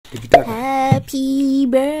Happy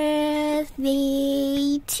birthday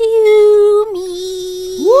to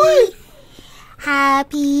me. What?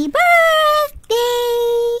 Happy birthday,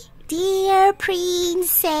 dear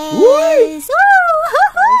princess. What?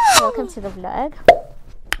 Welcome to the vlog.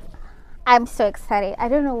 I'm so excited. I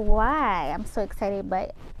don't know why I'm so excited,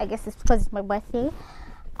 but I guess it's because it's my birthday.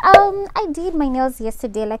 I did my nails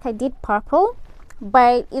yesterday, like I did purple,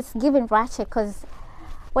 but it's giving ratchet because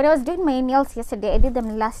when I was doing my nails yesterday, I did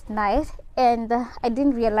them last night and I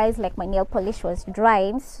didn't realize like my nail polish was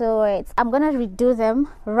drying, so I'm gonna redo them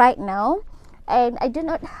right now. And I do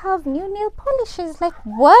not have new nail polishes, like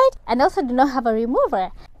what? And also do not have a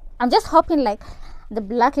remover. I'm just hoping like the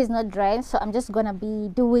black is not drying, so I'm just gonna be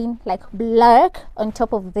doing like black on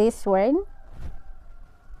top of this one.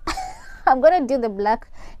 I'm gonna do the black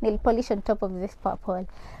nail polish on top of this purple,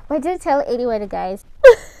 but don't tell anyone, guys.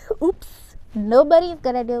 Oops, nobody's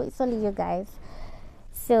gonna do it, it's only you guys.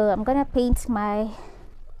 So I'm gonna paint my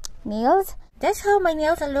nails. That's how my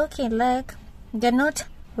nails are looking. Like they're not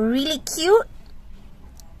really cute.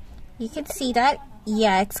 You can see that.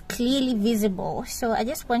 Yeah, it's clearly visible. So I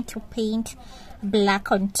just want to paint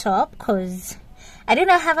black on top because I do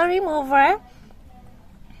not have a remover.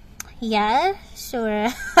 Yeah, sure.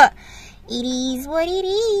 It is what it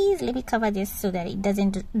is. Let me cover this so that it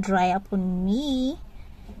doesn't dry up on me.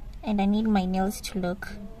 And I need my nails to look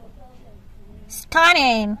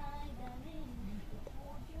stunning.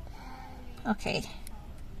 Okay.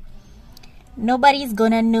 Nobody's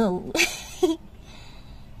gonna know.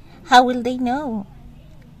 How will they know?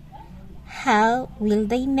 How will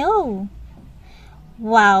they know?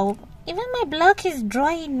 Wow. Even my black is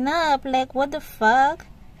drying up. Like, what the fuck?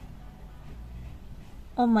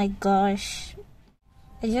 Oh my gosh.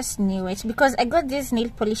 I just knew it because I got these nail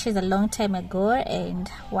polishes a long time ago, and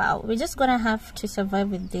wow, we're just gonna have to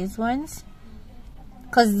survive with these ones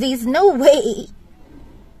because there's no way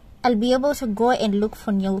I'll be able to go and look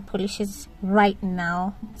for nail polishes right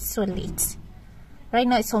now. It's so late. Right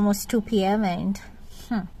now it's almost 2 p.m. and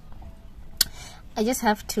I just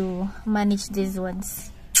have to manage these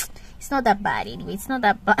ones. It's not that bad anyway. It's not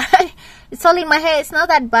that bad. It's all in my hair. It's not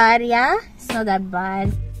that bad, yeah? It's not that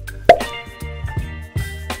bad.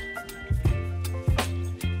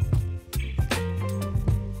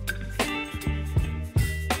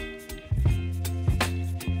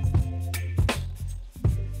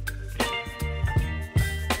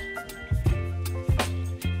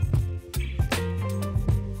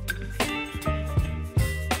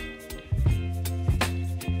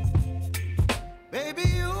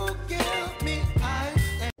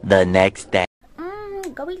 The next day.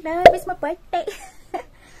 Going live, it's my birthday.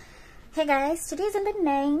 Hey guys, today is on the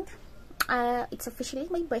 9th. It's officially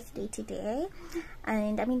my birthday today,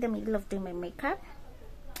 and I'm in the middle of doing my makeup.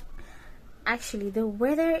 Actually, the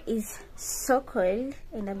weather is so cold,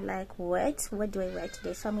 and I'm like, what do I wear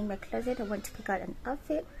today? So I'm in my closet. I want to pick out an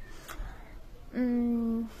outfit.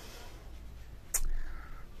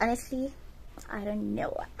 Honestly, I don't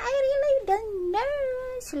know. I really don't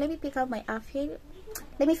know. So let me pick out my outfit.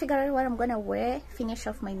 Let me figure out what I'm gonna wear, finish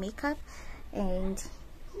off my makeup, and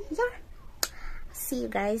yeah, see you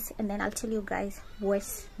guys, and then I'll tell you guys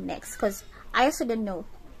what's next because I also don't know.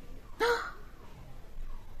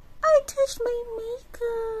 I touched my makeup.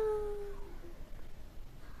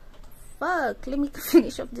 Fuck, let me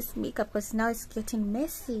finish off this makeup because now it's getting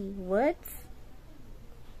messy. What?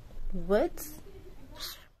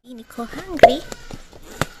 Nico hungry.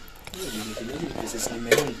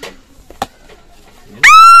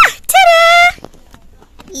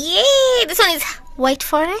 Yeah, this one is White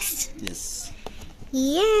Forest. Yes.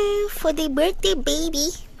 Yeah, for the birthday baby.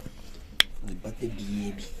 The birthday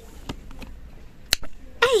baby.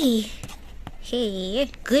 Hey,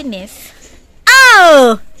 goodness.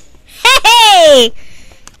 Oh, hey,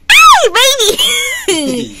 baby.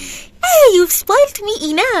 Hey, you've spoiled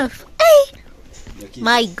me enough. Hey,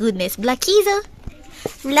 my goodness, Blackiza,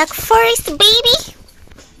 Black Forest baby.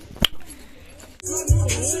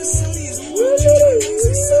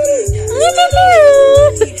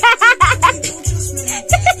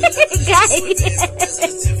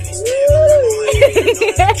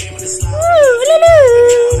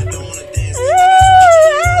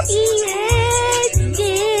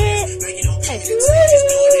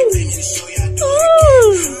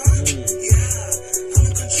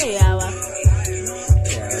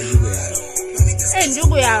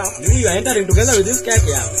 You are entering together with this cake,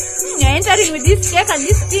 yeah. You're entering with this cake and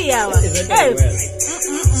this tea, yeah. Hey.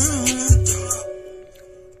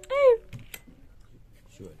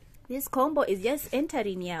 Sure. This combo is just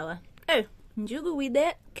entering, yawa. Hey, njugu with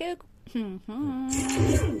that cake.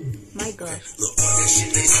 My gosh.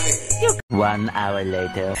 1 hour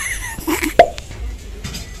later.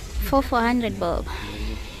 400 Bob.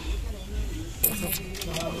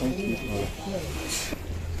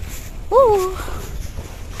 Ooh.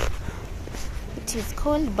 It is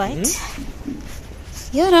cold, but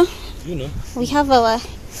you know, we have our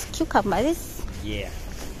cucumbers. Yeah.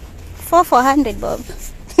 400 Bob.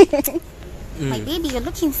 My baby, you're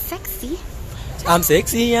looking sexy. I'm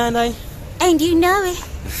sexy, and I. And you know it.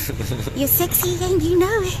 You're sexy and you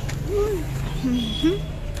know it.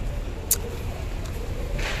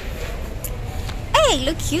 Hey,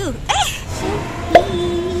 look you. Hey.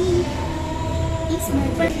 It's my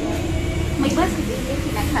birthday. My birthday is baby.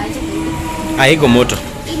 Haiko moto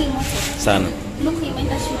Ili moto. sana. Look, you made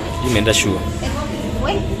that shoe. You made sure.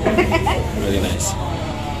 Wait. Really nice.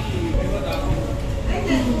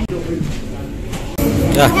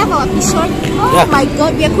 We Yeah. have our pishon. Oh Yeah. my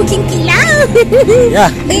god, we are cooking pilau. Yeah.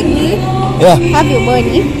 Baby, Yeah. have your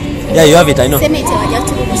body. Yeah, you have it, I know. Sema eti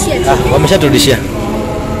hawajaturudishia tu. Wameshaturudishia.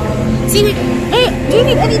 See, do you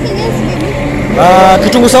need anything else, baby?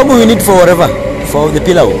 Kitunguu saumu we need for whatever. For the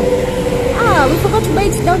pilau. We forgot to buy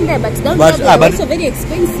it down there, but down But- there but- also very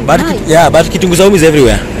expensive. But Nice. yeah, but kitunguu saumu is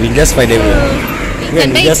everywhere. We can just find everywhere. You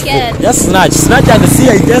can buy it just, here. just snatch and see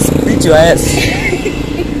I just beat your ass.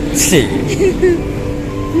 See.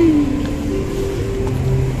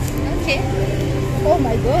 Okay. Oh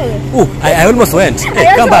my god. Oh, I almost went. Hey,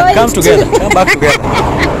 I come also back, come went together. Come back together.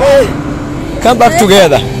 Hey, come back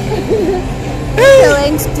together.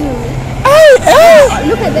 Excellent too.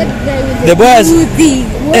 Look at that guy with The boys. smoothie.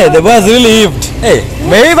 Hey, the boys really lived. Hey,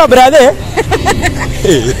 meiva brother.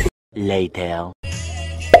 Hey. Later.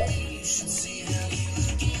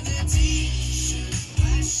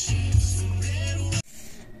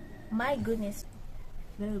 My goodness,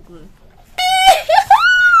 very good.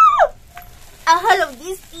 All of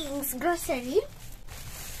these things, grocery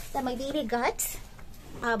that my baby got,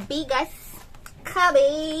 big as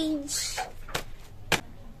cabbage,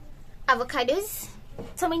 avocados,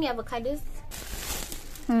 so many avocados.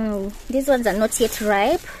 These ones are not yet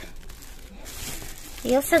ripe.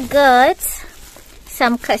 We also got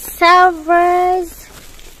some cassavas,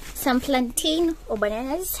 some plantain or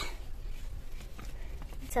bananas.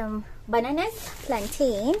 Some bananas,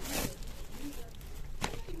 plantain,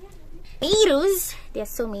 potatoes. There are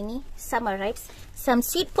so many. Some are ripe. Some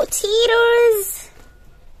sweet potatoes.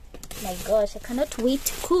 My gosh, I cannot wait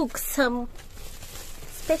to cook some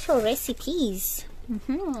special recipes.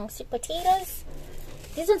 Sweet potatoes.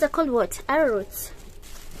 These ones are called what? Arrowroots.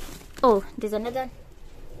 Oh, there's another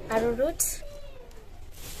arrowroot.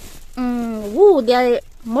 Ooh, there are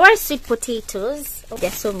more sweet potatoes. Oh, there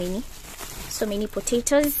are so many. So many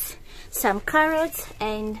potatoes, some carrots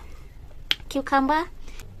and cucumber.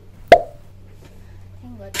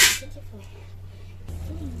 Thank God.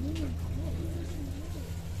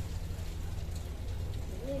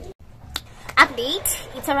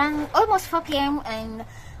 Update, it's around almost 4 p.m. and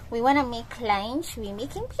we want to make lunch. We're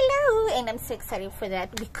making pilau and I'm so excited for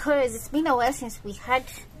that because it's been a while since we had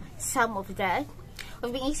some of that.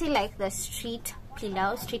 We've been eating like the street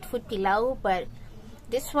pilau, street food pilau, but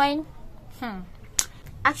this one,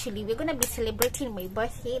 actually we're gonna be celebrating my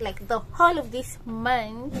birthday like the whole of this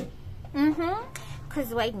month.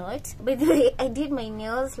 Because why not? By the way, I did my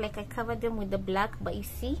nails, like I covered them with the black, but you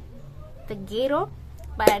see the ghetto,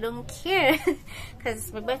 but I don't care because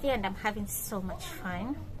it's my birthday and I'm having so much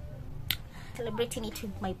fun celebrating it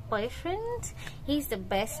with my boyfriend. He's the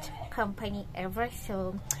best company ever,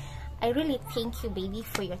 so I really thank you, baby,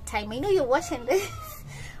 for your time. I know you're watching this.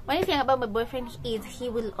 One thing about my boyfriend is he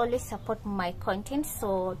will always support my content,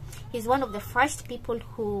 so he's one of the first people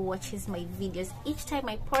who watches my videos. Each time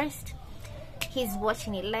I post, he's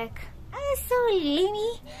watching it like, so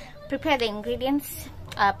Lenny, prepare the ingredients,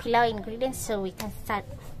 pilau ingredients, so we can start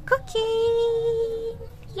cooking.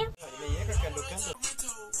 Yeah.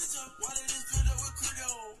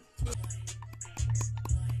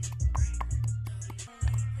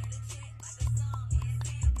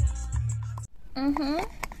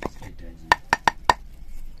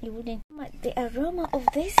 You wouldn't. The aroma of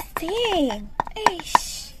this thing,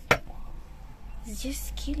 Eish, it's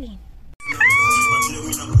just killing.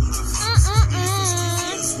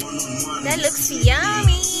 That looks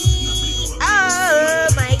yummy. Oh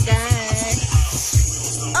my god.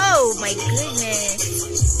 Oh my goodness.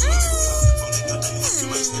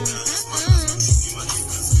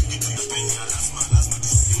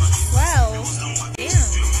 Wow.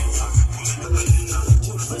 Damn.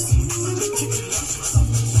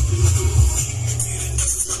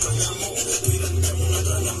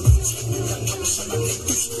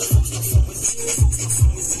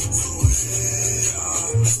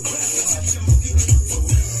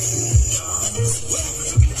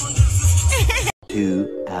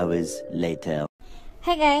 hours later.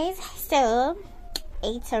 Hi guys, so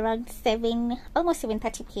it's around 7, almost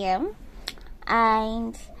 7:30 p.m.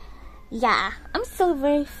 and yeah, I'm so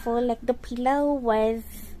very full. Like, the pillow was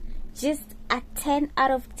just a 10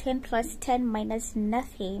 out of 10 plus 10 minus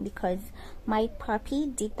nothing because my puppy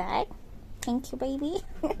did that. Thank you, baby.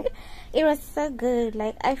 It was so good.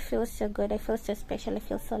 Like, I feel so good, I feel so special, I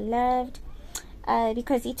feel so loved,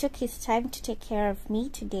 because he took his time to take care of me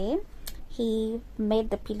today. He made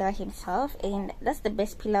the pillow himself, and that's the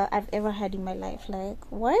best pillow I've ever had in my life. Like,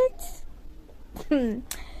 what?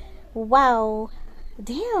 Wow,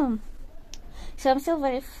 damn. So I'm still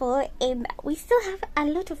very full, and we still have a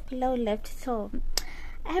lot of pillow left, so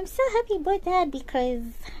I'm so happy about that, because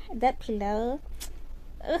that pillow,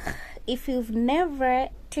 ugh, if you've never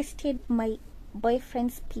tasted my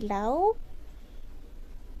boyfriend's pillow,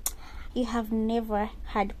 you have never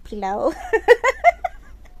had pillow.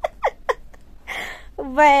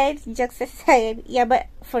 But jokes aside, yeah, but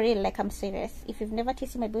for real, like, I'm serious. If you've never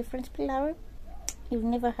tasted my boyfriend's pillow, you've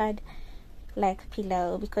never had like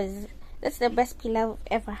pillow, because that's the best pillow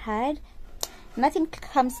I've ever had. Nothing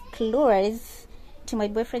comes close to my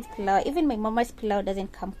boyfriend's pillow. Even my mama's pillow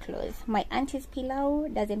doesn't come close. My auntie's pillow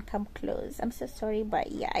doesn't come close. I'm so sorry,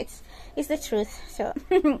 but yeah, it's the truth. So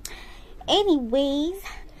anyways,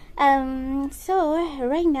 so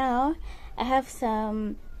right now I have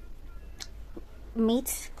some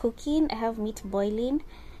meat cooking. I have meat boiling.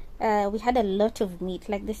 We had a lot of meat,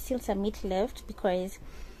 like there's still some meat left because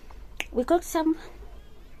we cooked some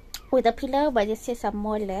with a pillow, but there's still some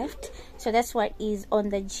more left. So that's what is on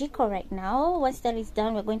the jiko right now. Once that is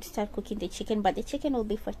done, we're going to start cooking the chicken, but the chicken will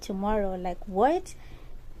be for tomorrow. Like, what?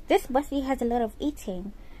 This birthday has a lot of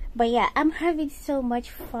eating. But yeah, I'm having so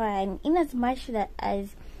much fun, in as much that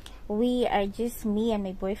as we are just me and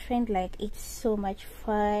my boyfriend. Like, it's so much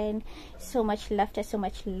fun, so much laughter, so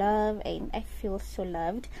much love, and I feel so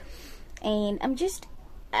loved. And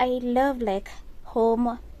I love like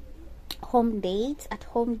home dates. At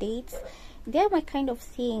home dates, they're my kind of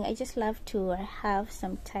thing. I just love to have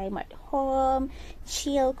some time at home,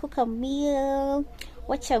 chill, cook a meal,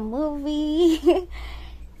 watch a movie.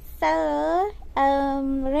 So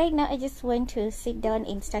right now I just want to sit down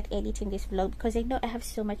and start editing this vlog, because I know I have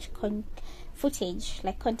so much footage,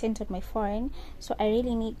 like content on my phone, so I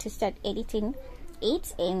really need to start editing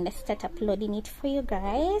it and start uploading it for you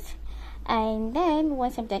guys. And then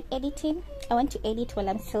once I'm done editing, I want to edit while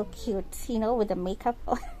I'm so cute, you know, with the makeup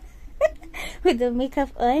on. With the makeup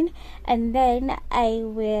on. And then I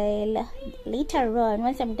will later on,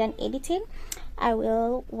 once I'm done editing, I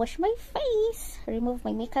will wash my face, remove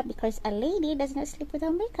my makeup, because a lady does not sleep with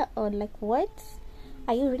her makeup on. Like, what?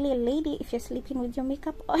 Are you really a lady if you're sleeping with your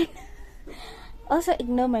makeup on? Also,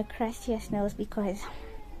 ignore my crusty nails because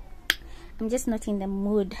I'm just not in the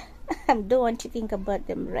mood. I don't want to think about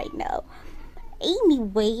them right now.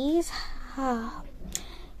 Anyways, yeah,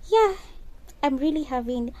 I'm really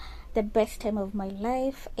having the best time of my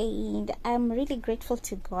life, and I'm really grateful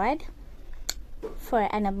to God for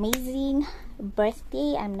an amazing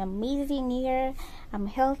birthday, an amazing year. I'm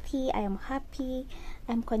healthy, I am happy,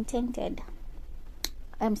 I'm contented.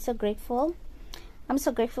 I'm so grateful. I'm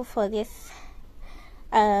so grateful for this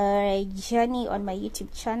journey on my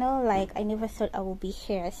YouTube channel. Like, I never thought I would be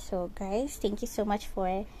here. So guys, thank you so much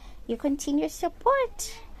for your continuous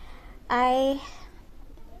support.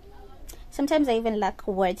 Sometimes I even lack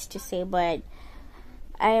words to say, but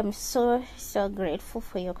I am so grateful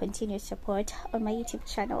for your continued support on my YouTube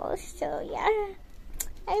channel. So yeah,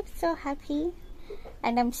 I'm so happy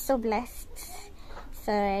and I'm so blessed.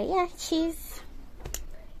 So yeah, cheers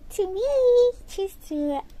to me, cheers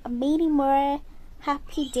to many more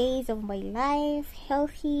happy days of my life,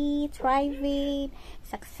 healthy, thriving,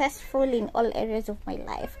 successful in all areas of my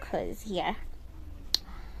life, because yeah,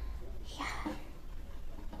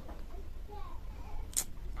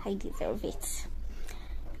 I deserve it.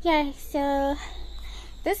 Yeah, so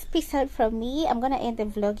this peace out from me. I'm gonna end the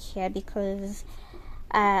vlog here because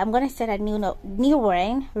I'm gonna start a new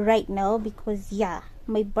one right now, because yeah,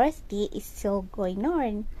 my birthday is still going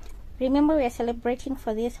on. Remember, we are celebrating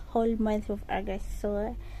for this whole month of August,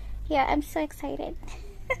 so yeah, I'm so excited.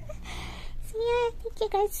 So yeah, thank you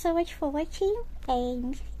guys so much for watching,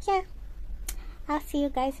 and yeah, I'll see you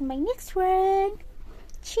guys in my next one.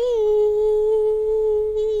 Cheers.